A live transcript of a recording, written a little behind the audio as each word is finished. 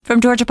From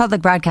Georgia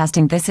Public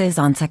Broadcasting, this is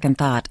On Second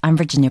Thought. I'm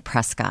Virginia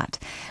Prescott.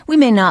 We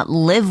may not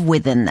live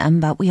within them,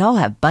 but we all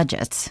have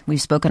budgets.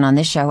 We've spoken on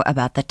this show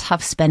about the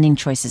tough spending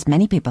choices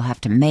many people have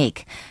to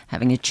make,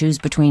 having to choose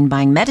between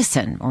buying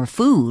medicine or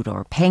food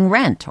or paying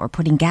rent or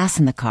putting gas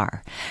in the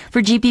car.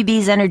 For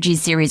GPB's Energy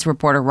Series,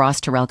 reporter Ross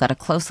Terrell got a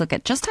close look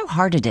at just how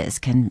hard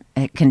it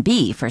can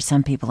be for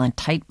some people on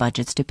tight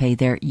budgets to pay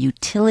their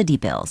utility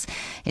bills.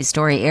 His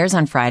story airs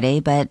on Friday,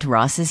 but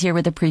Ross is here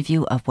with a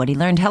preview of what he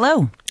learned.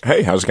 Hello.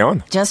 Hey, how's it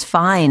going? Just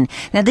fine.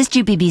 Now, this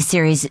GPB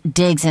series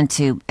digs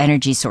into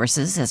energy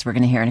sources, as we're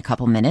going to hear in a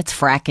couple minutes,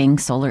 fracking,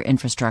 solar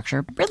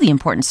infrastructure, really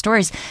important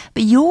stories.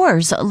 But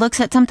yours looks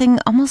at something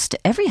almost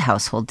every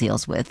household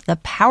deals with, the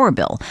power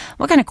bill.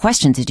 What kind of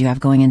questions did you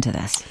have going into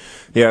this?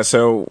 Yeah,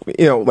 so,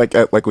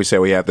 like we said,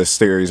 we have this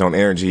series on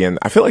energy, and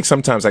I feel like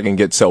sometimes I can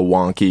get so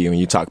wonky when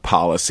you talk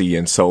policy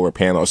and solar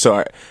panels.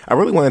 So I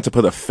really wanted to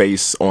put a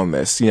face on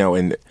this,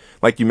 and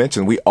like you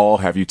mentioned, we all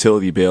have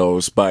utility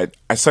bills, but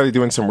I started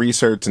doing some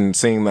research and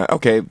seeing that,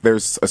 okay,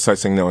 there's a such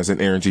thing known as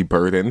an energy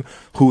burden,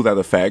 who that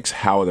affects,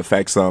 how it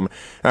affects them.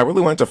 And I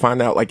really wanted to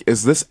find out,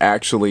 is this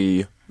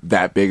actually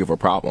that big of a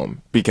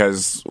problem?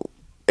 Because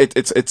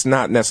it's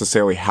not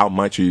necessarily how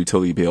much your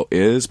utility bill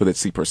is, but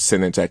it's the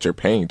percentage that you're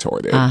paying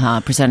toward it.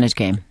 Percentage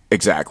game.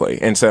 Exactly.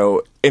 And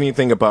so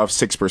anything above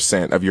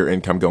 6% of your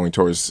income going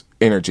towards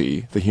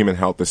energy, the Human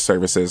Health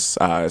Services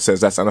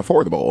says that's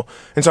unaffordable.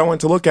 And so I went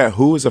to look at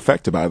who is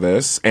affected by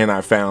this, and I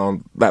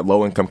found that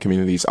low-income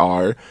communities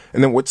are,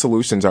 and then what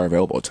solutions are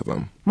available to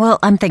them. Well,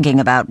 I'm thinking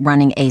about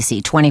running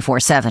AC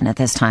 24/7 at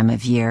this time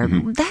of year.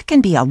 Mm-hmm. That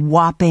can be a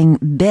whopping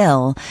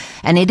bill,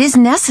 and it is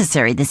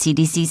necessary. The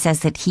CDC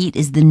says that heat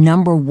is the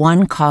number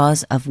one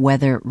cause of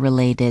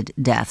weather-related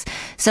deaths.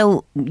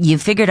 So you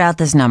figured out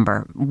this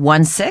number,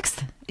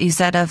 1/6? You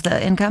said of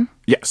the income?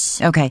 Yes.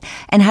 Okay.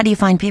 And how do you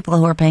find people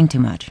who are paying too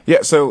much?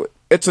 Yeah, so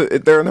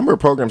there are a number of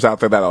programs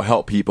out there that'll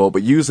help people,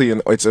 but usually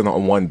it's on a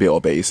one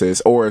bill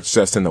basis, or it's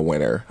just in the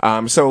winter.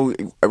 So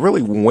I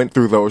really went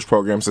through those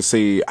programs to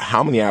see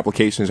how many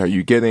applications are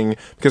you getting,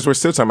 because we're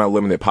still talking about a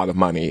limited pot of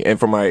money. And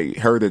from what I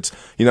heard, it's,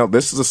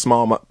 this is a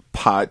small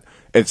pot.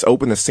 It's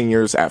open to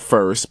seniors at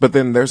first, but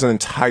then there's an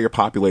entire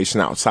population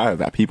outside of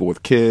that. People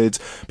with kids,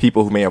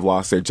 people who may have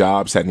lost their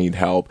jobs that need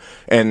help.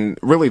 And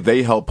really,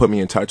 they help put me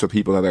in touch with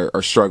people that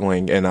are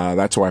struggling. And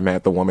that's where I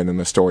met the woman in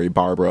the story,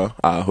 Barbara,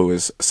 who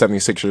is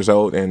 76 years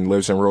old and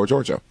lives in rural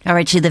Georgia. All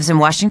right. She lives in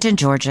Washington,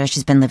 Georgia.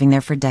 She's been living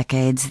there for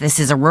decades. This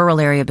is a rural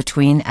area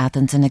between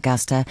Athens and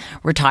Augusta.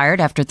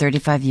 Retired after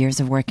 35 years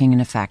of working in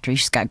a factory.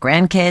 She's got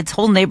grandkids.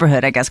 Whole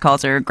neighborhood, I guess,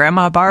 calls her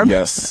Grandma Barb.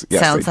 Yes,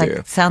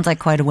 sounds like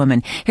quite a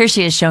woman. Here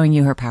she is showing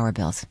you her power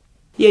bills.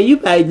 Yeah, you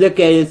might look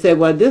at it and say,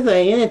 well, this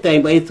ain't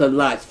anything, but it's a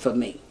lot for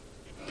me.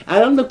 I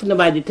don't look for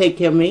nobody to take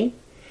care of me,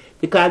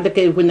 because I look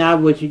at it when I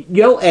was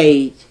your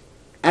age,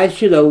 I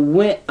should have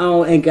went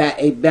on and got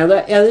a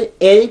better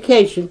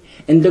education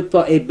and looked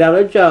for a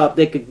better job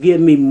that could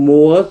give me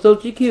more Social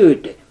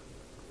Security.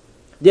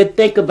 Just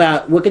think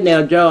about working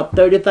at a job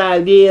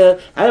 35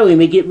 years, I don't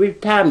even get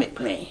retirement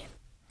plan.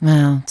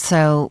 Wow.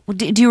 So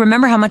do you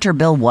remember how much her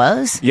bill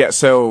was? Yeah,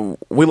 so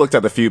we looked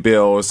at a few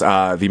bills.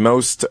 The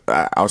most,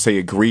 I'll say,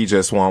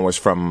 egregious one was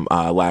from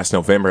last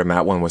November, and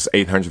that one was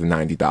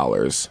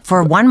 $890.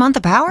 For 1 month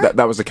of power?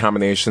 That was a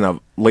combination of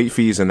late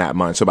fees in that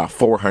month, so about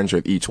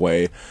 $400 each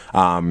way.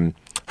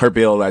 Her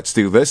bill that's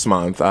due this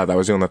month, that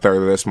was due on the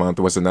 3rd of this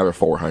month, was another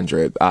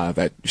 $400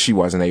 that she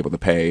wasn't able to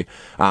pay.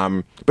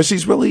 But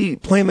she's really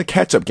playing the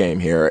catch-up game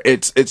here.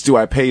 It's do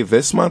I pay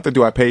this month or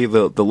do I pay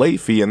the late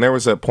fee? And there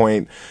was a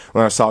point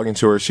when I was talking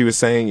to her, she was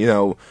saying,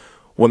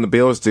 when the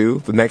bill is due,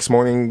 the next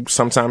morning,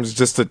 sometimes it's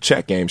just a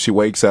check game. She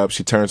wakes up,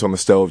 she turns on the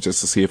stove just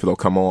to see if it'll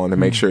come on and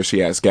make sure she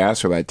has gas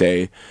for that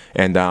day.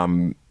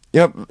 And,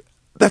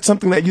 that's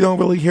something that you don't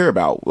really hear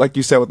about. Like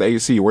you said with the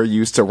AC, we're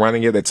used to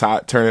running it. It's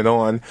hot, turn it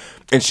on.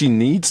 And she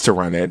needs to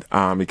run it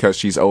because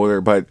she's older,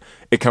 but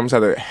it comes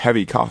at a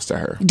heavy cost to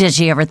her. Did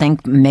she ever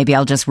think, maybe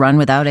I'll just run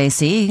without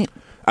AC?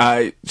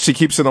 She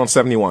keeps it on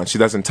 71. She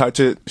doesn't touch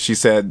it. She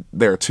said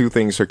there are two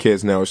things her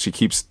kids know.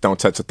 Don't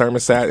touch the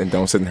thermostat and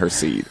don't sit in her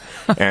seat.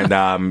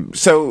 And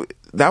so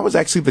that was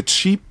actually the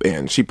cheap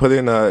end. She put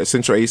in a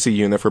central AC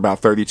unit for about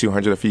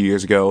 $3,200 a few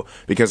years ago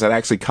because it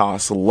actually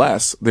costs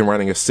less than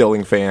running a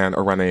ceiling fan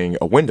or running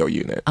a window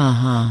unit.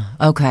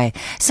 Okay.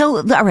 So,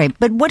 all right.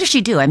 But what does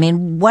she do? I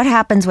mean, what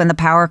happens when the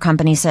power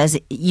company says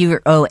you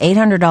owe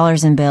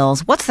 $800 in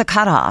bills? What's the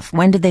cutoff?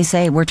 When did they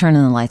say we're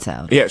turning the lights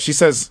out? Yeah, she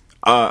says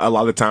a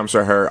lot of times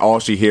for her, all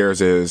she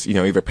hears is,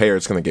 either pay or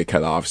it's going to get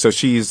cut off. So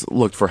she's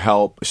looked for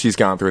help. She's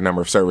gone through a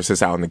number of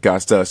services out in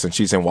Augusta, and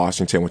she's in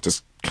Washington, which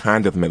is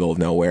kind of the middle of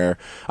nowhere.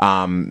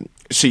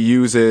 She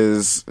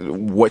uses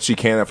what she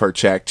can of her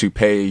check to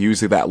pay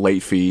usually that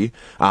late fee.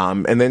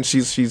 And then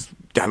she's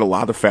got a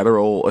lot of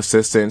federal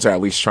assistance, or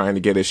at least trying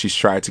to get it. She's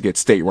tried to get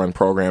state-run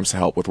programs to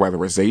help with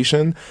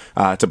weatherization,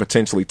 to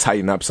potentially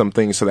tighten up some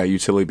things so that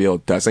utility bill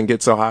doesn't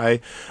get so high.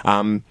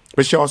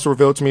 But she also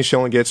revealed to me she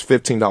only gets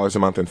 $15 a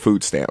month in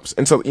food stamps.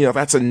 And so,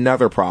 that's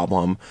another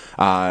problem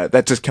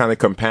that just kind of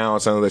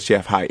compounds. I know that she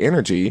has high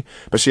energy,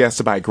 but she has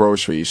to buy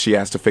groceries. She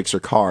has to fix her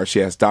car. She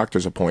has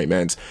doctor's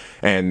appointments.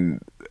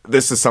 And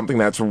this is something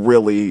that's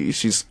really,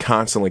 she's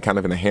constantly kind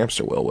of in a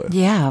hamster wheel with.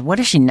 Yeah. What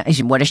is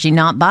she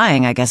not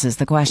buying, I guess, is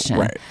the question.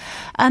 Right.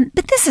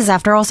 But this is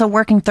after also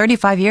working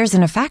 35 years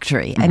in a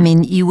factory. Mm-hmm. I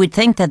mean, you would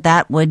think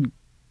that would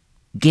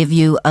give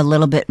you a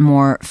little bit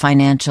more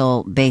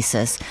financial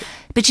basis.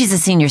 But she's a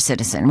senior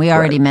citizen. We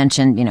already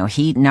mentioned,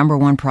 heat, number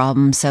one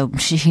problem. So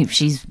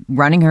she's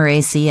running her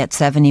AC at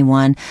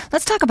 71.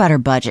 Let's talk about her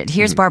budget.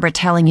 Here's Barbara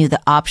telling you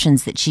the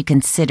options that she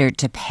considered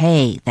to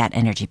pay that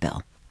energy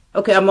bill.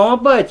 Okay, I'm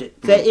on budget,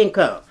 set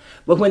income.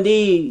 But when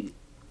the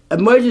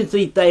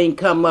emergency thing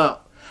come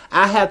up,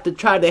 I have to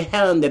try to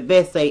handle the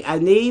best thing. I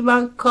need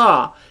my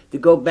car to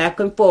go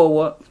back and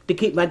forward to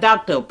keep my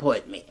doctor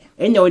appointment.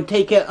 And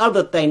take care of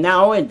other things.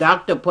 Not only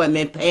doctor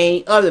appointment,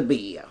 paying other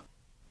bills.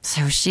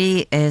 So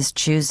she is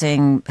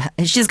choosing,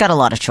 she's got a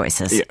lot of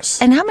choices.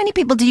 Yes. And how many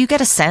people, do you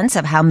get a sense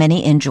of how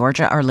many in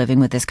Georgia are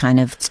living with this kind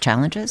of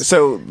challenges?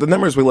 So the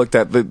numbers we looked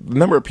at, the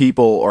number of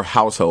people or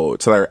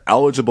households that are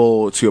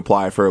eligible to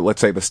apply for,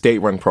 let's say, the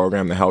state-run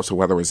program, the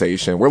household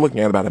weatherization, we're looking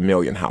at about 1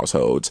 million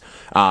households.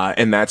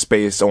 And that's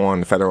based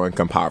on federal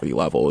income poverty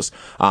levels.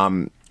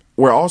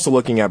 We're also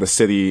looking at a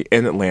city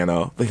in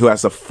Atlanta who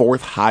has the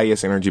 4th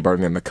highest energy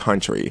burden in the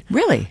country.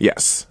 Really?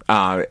 Yes.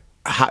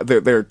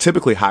 They're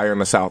typically higher in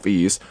the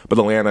Southeast, but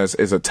Atlanta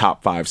is a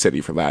top 5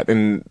 city for that.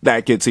 And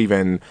that gets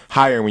even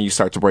higher when you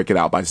start to break it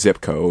out by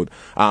zip code.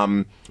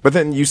 But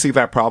then you see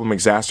that problem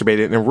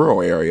exacerbated in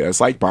rural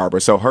areas like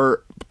Barbara. So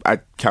I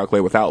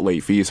calculate without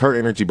late fees, her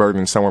energy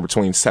burden is somewhere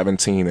between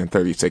 17 and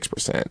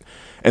 36%.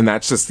 And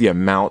that's just the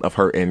amount of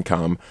her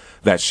income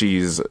that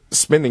she's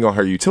spending on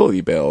her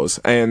utility bills.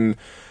 And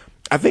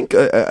I think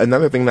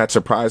another thing that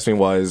surprised me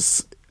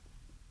was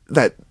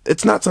that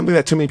it's not something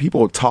that too many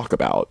people talk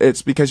about.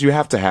 It's because you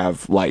have to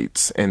have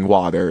lights and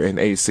water and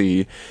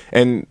AC.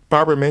 And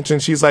Barbara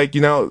mentioned, she's like,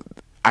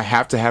 I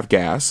have to have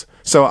gas.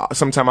 So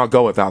sometime I'll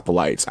go without the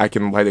lights. I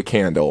can light a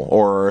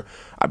candle,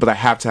 but I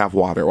have to have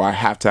water, or I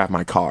have to have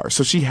my car.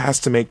 So she has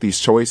to make these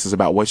choices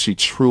about what she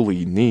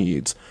truly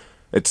needs.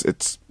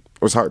 It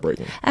was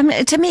heartbreaking.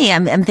 To me,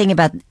 I'm thinking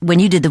about when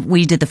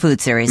we did the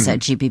food series at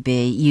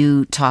GPB.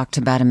 You talked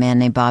about a man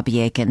named Bobby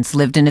Akins,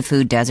 lived in a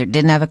food desert,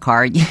 didn't have a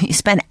car. You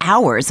spent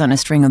hours on a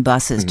string of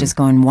buses just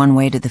going one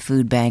way to the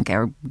food bank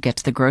or get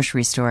to the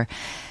grocery store.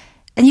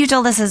 And you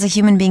told us as a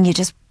human being you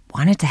just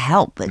wanted to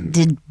help. But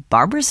did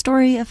Barbara's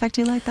story affect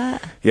you like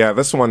that? Yeah,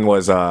 this one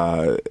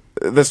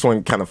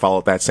kind of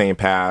followed that same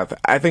path.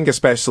 I think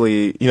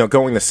especially,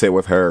 going to sit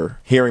with her,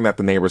 hearing that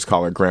the neighbors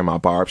call her Grandma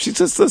Barb. She's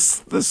just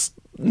this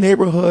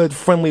neighborhood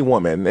friendly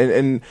woman.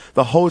 And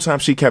the whole time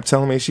she kept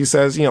telling me, she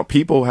says,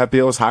 people have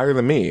bills higher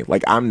than me.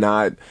 Like, I'm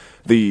not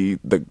the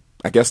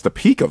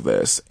peak of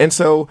this. And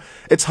so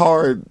it's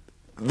hard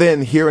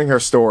then hearing her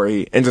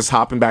story and just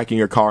hopping back in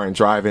your car and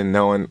driving,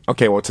 knowing,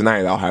 okay, well,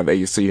 tonight I'll have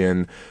AC,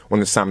 and when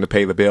it's time to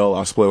pay the bill,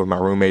 I'll split with my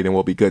roommate and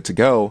we'll be good to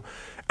go.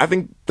 I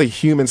think the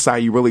human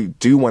side, you really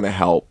do want to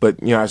help,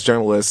 but as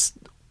journalists,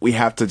 we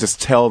have to just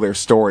tell their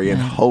story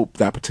and hope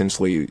that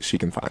potentially she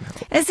can find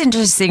help. It's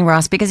interesting,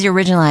 Ross, because your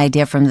original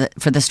idea for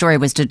the story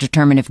was to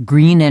determine if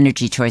green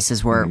energy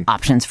choices were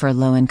options for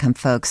low-income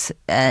folks.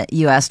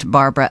 You asked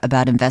Barbara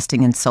about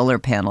investing in solar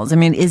panels. I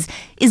mean, is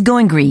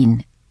going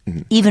green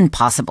even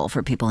possible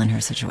for people in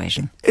her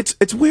situation?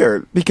 It's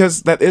weird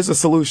because that is a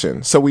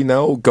solution. So we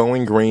know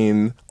going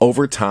green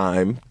over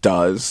time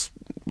does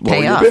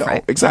lower your bill.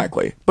 Right?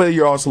 Exactly. But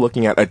you're also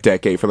looking at a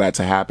decade for that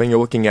to happen. You're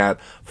looking at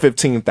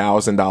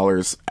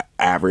 $15,000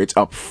 average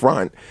up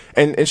front.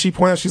 And she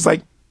pointed out, she's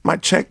like, my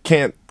check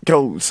can't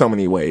go so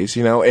many ways,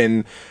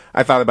 and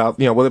I thought about,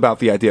 what about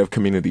the idea of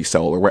community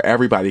solar, where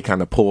everybody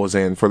kind of pulls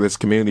in for this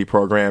community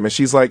program? And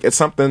she's like, it's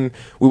something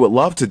we would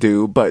love to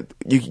do, but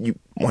you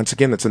once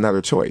again, it's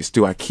another choice.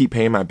 Do I keep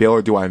paying my bill,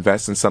 or do I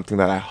invest in something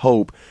that I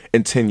hope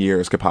in 10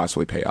 years could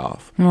possibly pay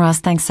off?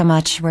 Ross, thanks so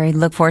much. We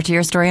look forward to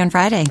your story on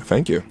Friday.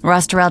 Thank you.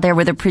 Ross Terrell there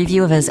with a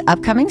preview of his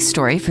upcoming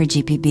story for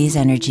GPB's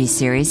Energy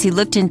Series. He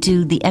looked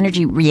into the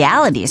energy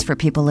realities for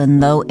people in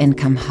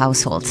low-income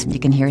households. You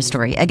can hear his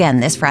story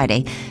again this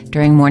Friday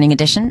during Morning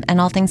Edition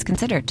and All Things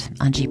Considered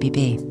on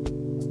GPB.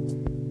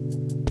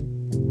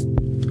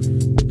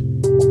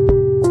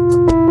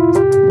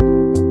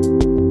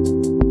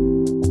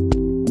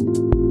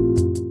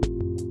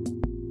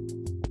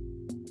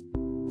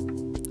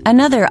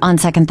 Another On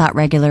Second Thought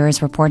regular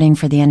is reporting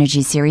for the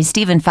Energy Series.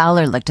 Stephen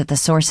Fowler looked at the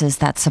sources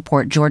that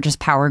support Georgia's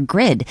power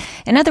grid.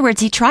 In other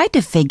words, he tried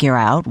to figure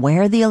out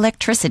where the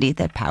electricity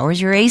that powers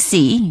your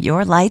AC,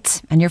 your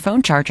lights, and your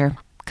phone charger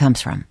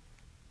comes from.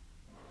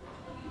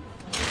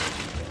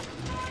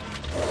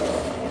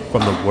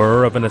 From the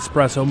whir of an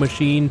espresso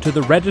machine to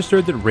the register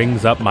that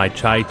rings up my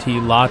chai tea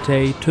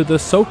latte to the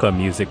soca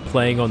music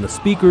playing on the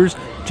speakers,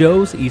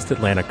 Joe's East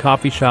Atlanta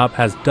coffee shop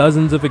has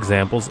dozens of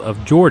examples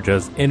of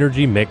Georgia's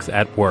energy mix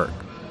at work.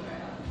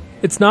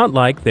 It's not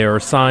like there are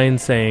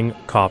signs saying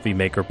coffee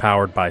maker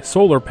powered by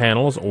solar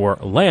panels or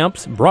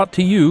lamps brought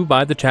to you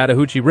by the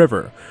Chattahoochee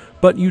River.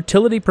 But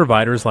utility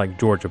providers like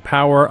Georgia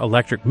Power,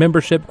 electric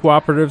membership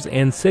cooperatives,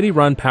 and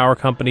city-run power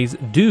companies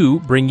do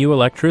bring you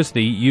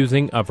electricity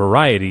using a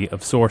variety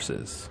of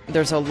sources.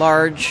 There's a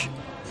large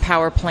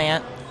power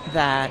plant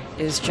that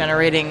is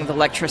generating the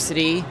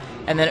electricity,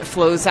 and then it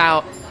flows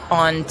out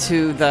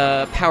onto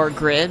the power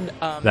grid.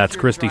 That's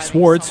Christy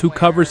Swartz, who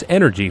covers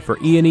energy for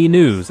E&E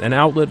News, an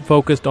outlet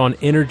focused on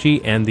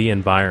energy and the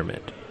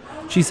environment.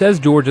 She says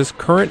Georgia's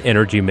current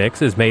energy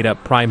mix is made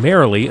up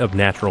primarily of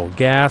natural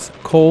gas,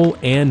 coal,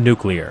 and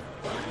nuclear.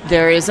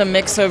 There is a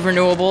mix of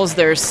renewables.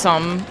 There's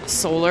some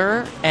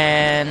solar,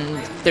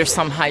 and there's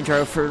some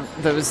hydro for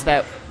those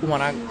that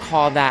want to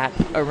call that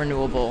a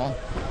renewable.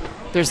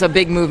 There's a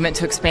big movement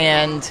to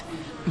expand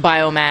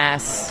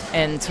biomass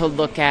and to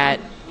look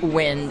at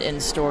wind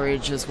and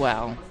storage as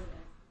well.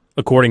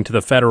 According to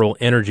the Federal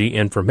Energy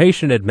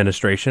Information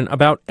Administration,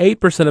 about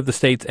 8% of the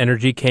state's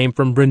energy came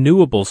from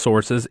renewable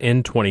sources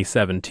in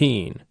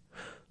 2017.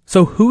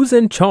 So who's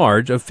in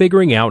charge of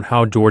figuring out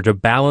how Georgia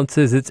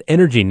balances its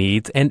energy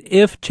needs and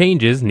if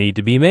changes need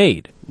to be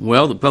made?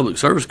 Well, the Public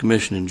Service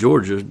Commission in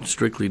Georgia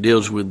strictly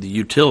deals with the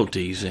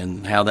utilities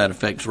and how that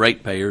affects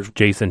ratepayers.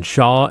 Jason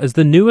Shaw is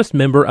the newest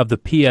member of the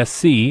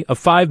PSC, a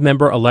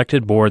 5-member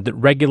elected board that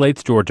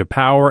regulates Georgia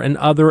Power and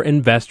other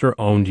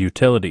investor-owned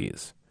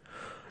utilities.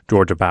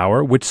 Georgia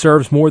Power, which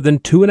serves more than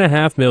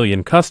 2.5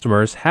 million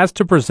customers, has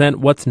to present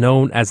what's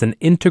known as an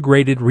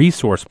integrated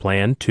resource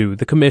plan to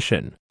the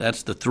commission.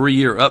 That's the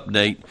 3-year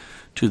update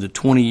to the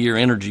 20-year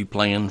energy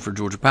plan for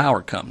Georgia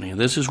Power Company.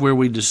 This is where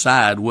we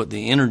decide what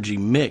the energy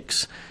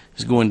mix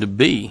is going to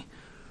be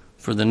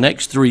for the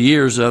next 3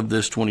 years of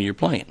this 20-year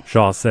plan.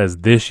 Shaw says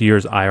this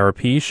year's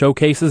IRP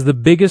showcases the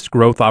biggest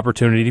growth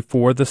opportunity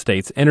for the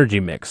state's energy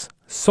mix,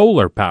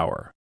 solar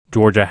power.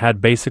 Georgia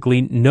had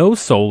basically no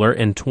solar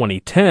in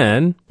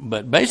 2010.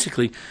 But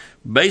basically,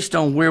 based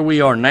on where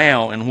we are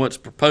now and what's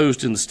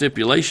proposed in the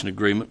stipulation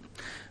agreement,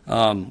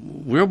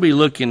 we'll be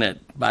looking at,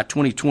 by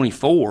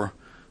 2024,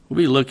 we'll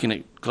be looking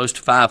at close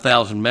to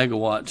 5,000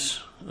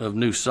 megawatts of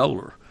new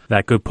solar.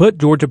 That could put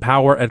Georgia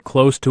Power at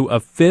close to a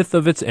fifth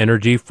of its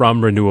energy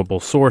from renewable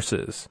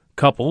sources.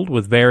 Coupled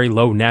with very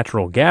low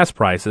natural gas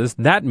prices,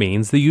 that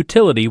means the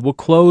utility will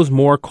close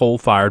more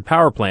coal-fired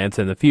power plants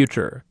in the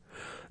future.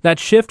 That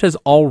shift has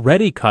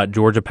already cut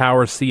Georgia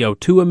Power's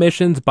CO2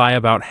 emissions by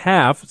about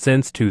half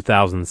since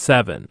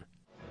 2007.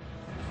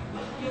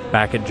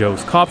 Back at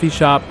Joe's coffee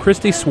shop,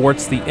 Christy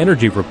Swartz, the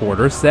energy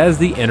reporter, says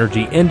the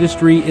energy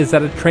industry is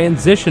at a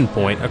transition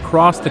point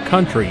across the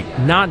country,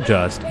 not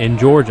just in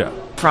Georgia.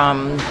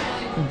 From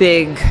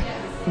big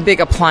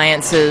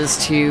appliances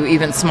to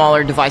even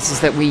smaller devices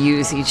that we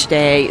use each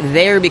day,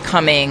 they're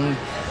becoming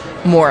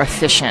more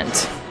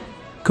efficient.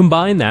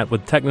 Combine that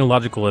with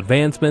technological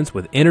advancements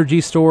with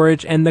energy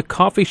storage, and the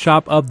coffee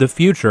shop of the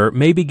future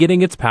may be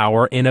getting its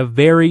power in a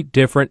very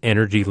different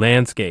energy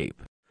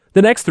landscape.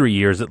 The next 3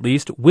 years, at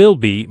least, will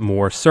be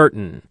more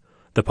certain.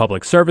 The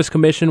Public Service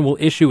Commission will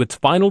issue its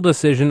final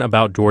decision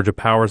about Georgia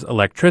Power's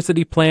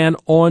electricity plan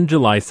on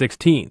July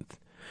 16th.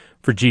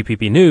 For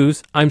GPB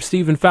News, I'm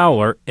Stephen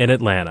Fowler in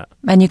Atlanta.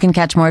 And you can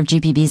catch more of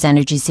GPB's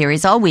Energy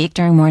Series all week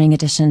during Morning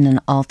Edition and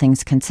All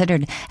Things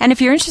Considered. And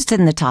if you're interested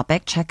in the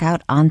topic, check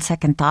out On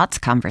Second Thoughts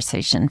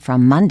conversation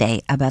from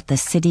Monday about the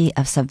city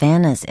of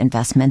Savannah's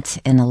investments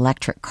in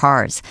electric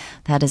cars.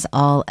 That is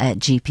all at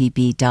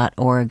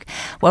gpb.org.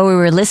 While we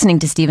were listening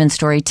to Stephen's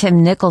story,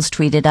 Tim Nichols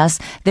tweeted us,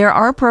 there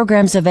are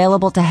programs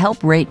available to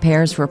help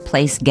ratepayers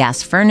replace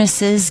gas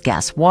furnaces,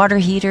 gas water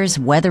heaters,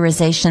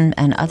 weatherization,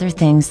 and other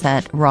things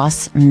that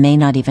Ross may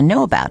not even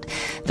know about.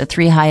 The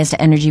 3 highest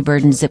energy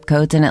burden zip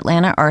codes in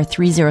Atlanta are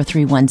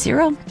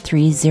 30310,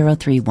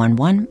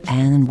 30311,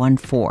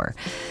 and 14.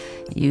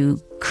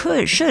 You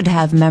should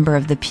have a member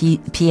of the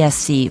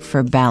PSC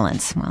for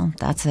balance. Well,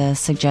 that's a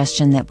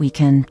suggestion that we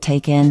can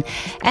take in.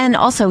 And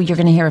also, you're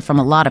going to hear from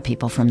a lot of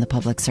people from the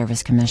Public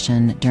Service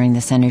Commission during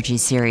this energy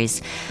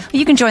series.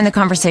 You can join the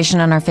conversation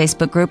on our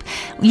Facebook group.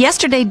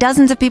 Yesterday,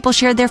 dozens of people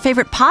shared their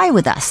favorite pie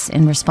with us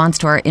in response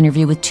to our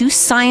interview with 2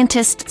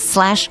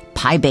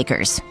 scientists/pie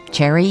bakers.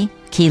 Cherry,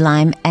 key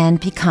lime,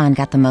 and pecan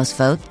got the most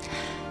votes.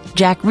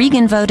 Jack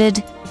Regan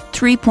voted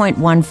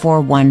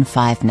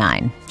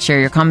 3.14159. Share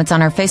your comments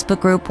on our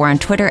Facebook group. We're on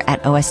Twitter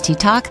at OST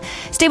Talk.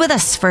 Stay with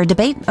us for a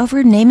debate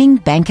over naming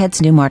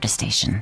Bankhead's new MARTA station.